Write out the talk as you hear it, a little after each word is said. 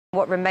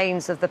What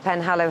remains of the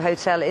Penhallow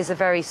Hotel is a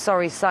very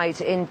sorry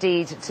sight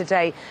indeed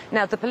today.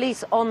 Now, the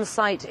police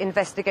on-site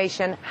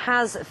investigation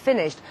has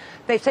finished.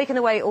 They've taken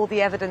away all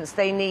the evidence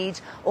they need,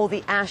 all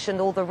the ash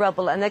and all the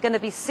rubble, and they're going to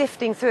be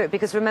sifting through it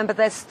because, remember,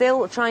 they're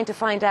still trying to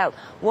find out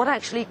what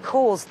actually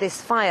caused this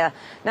fire.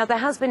 Now, there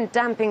has been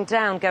damping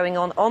down going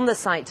on the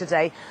site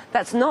today.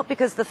 That's not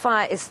because the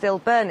fire is still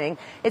burning.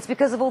 It's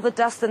because of all the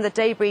dust and the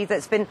debris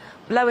that's been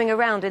blowing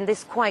around in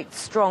this quite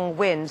strong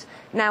wind.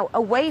 Now,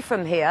 away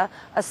from here,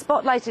 a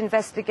spotlight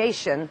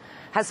investigation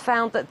has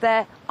found that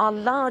there are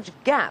large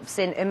gaps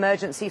in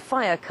emergency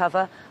fire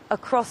cover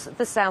across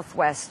the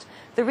southwest.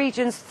 The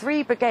region's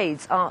 3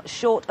 brigades are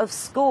short of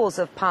scores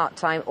of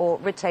part-time or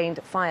retained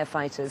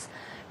firefighters.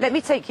 Let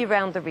me take you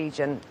round the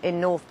region. In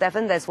North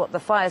Devon, there's what the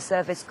fire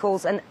service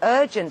calls an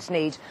urgent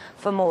need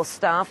for more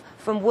staff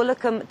from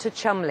Woolacombe to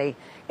Chumley.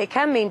 It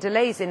can mean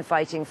delays in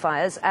fighting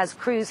fires as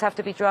crews have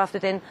to be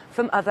drafted in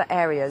from other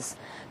areas.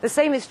 The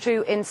same is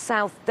true in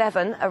South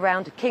Devon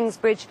around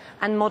Kingsbridge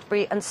and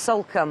Modbury and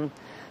Salcombe.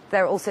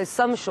 There are also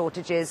some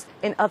shortages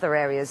in other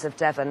areas of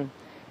Devon.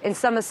 In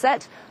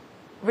Somerset,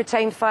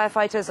 retained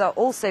firefighters are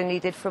also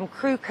needed from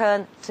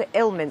Crewkerne to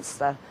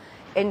Ilminster.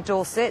 In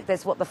Dorset,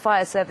 there's what the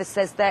fire service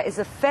says there is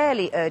a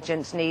fairly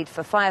urgent need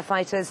for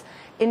firefighters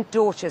in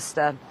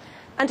Dorchester.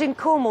 And in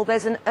Cornwall,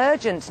 there's an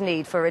urgent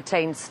need for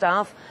retained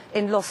staff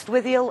in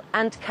Lostwithiel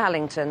and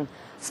Callington.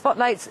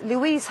 Spotlight's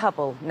Louise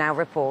Hubble now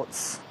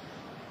reports.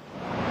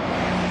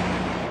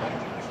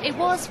 It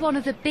was one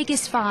of the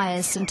biggest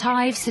fires St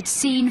Ives had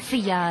seen for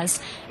years,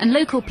 and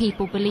local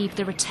people believe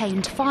the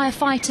retained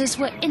firefighters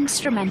were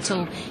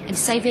instrumental in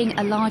saving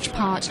a large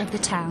part of the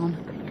town.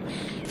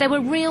 There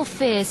were real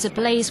fears a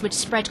blaze would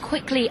spread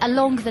quickly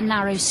along the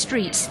narrow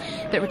streets,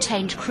 but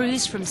retained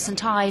crews from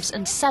St Ives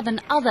and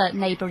 7 other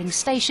neighbouring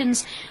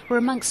stations were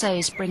amongst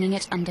those bringing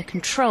it under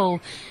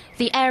control.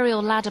 The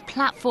aerial ladder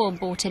platform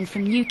brought in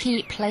from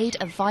Newquay played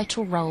a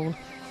vital role.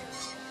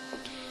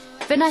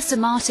 Vanessa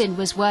Martin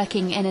was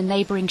working in a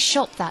neighbouring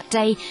shop that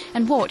day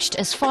and watched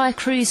as fire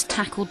crews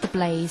tackled the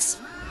blaze.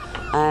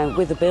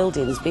 With the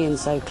buildings being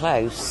so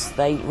close,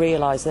 they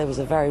realised there was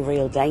a very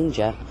real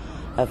danger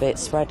of it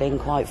spreading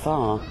quite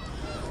far,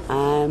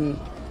 and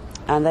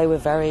they were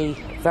very,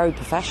 very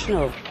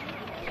professional.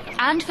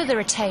 And for the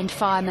retained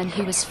fireman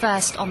who was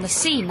first on the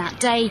scene that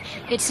day,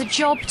 it's a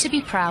job to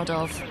be proud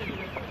of.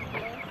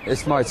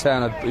 It's my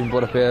town, I've been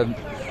brought up here,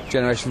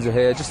 generations are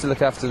here, just to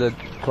look after the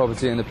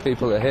property and the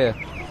people that are here.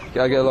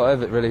 I get a lot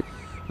of it, really.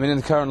 I mean, in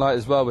the current light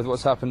as well, with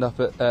what's happened up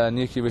at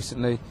Newquay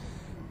recently,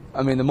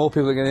 I mean, the more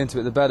people that get into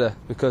it, the better,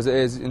 because it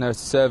is, it's a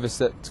service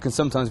that can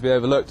sometimes be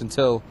overlooked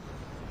until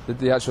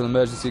the actual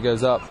emergency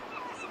goes up.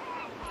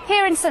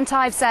 Here in St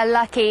Ives they're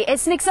lucky.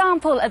 It's an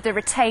example of the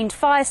retained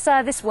fire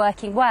service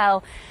working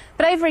well.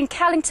 But over in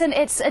Callington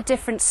it's a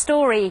different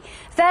story.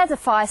 There the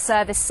fire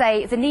service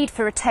say the need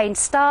for retained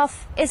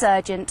staff is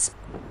urgent.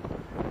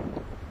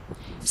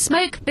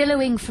 Smoke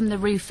billowing from the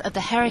roof of the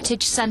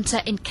Heritage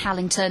Centre in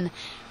Callington.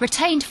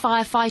 Retained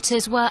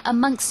firefighters were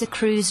amongst the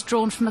crews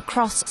drawn from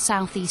across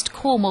southeast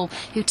Cornwall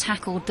who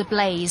tackled the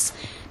blaze.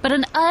 But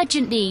an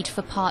urgent need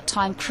for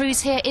part-time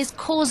crews here is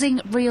causing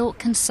real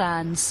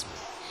concerns.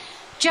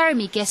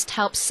 Jeremy Gist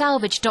helped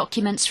salvage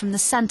documents from the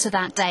centre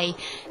that day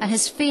and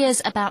has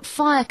fears about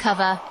fire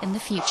cover in the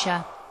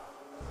future.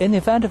 In the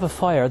event of a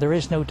fire, there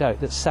is no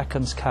doubt that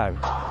seconds count.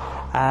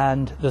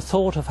 And the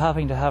thought of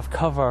having to have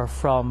cover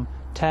from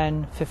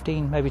 10,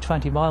 15, maybe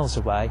 20 miles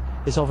away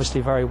is obviously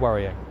very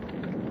worrying.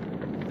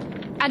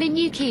 And in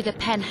Newquay, the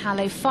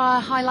Penhallow fire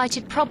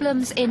highlighted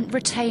problems in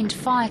retained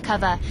fire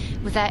cover,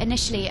 with there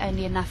initially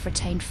only enough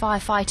retained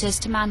firefighters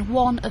to man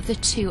one of the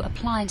 2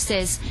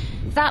 appliances.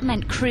 That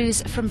meant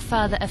crews from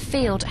further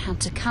afield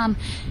had to come,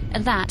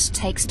 and that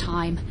takes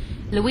time.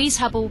 Louise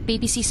Hubble,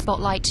 BBC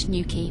Spotlight,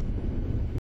 Newquay.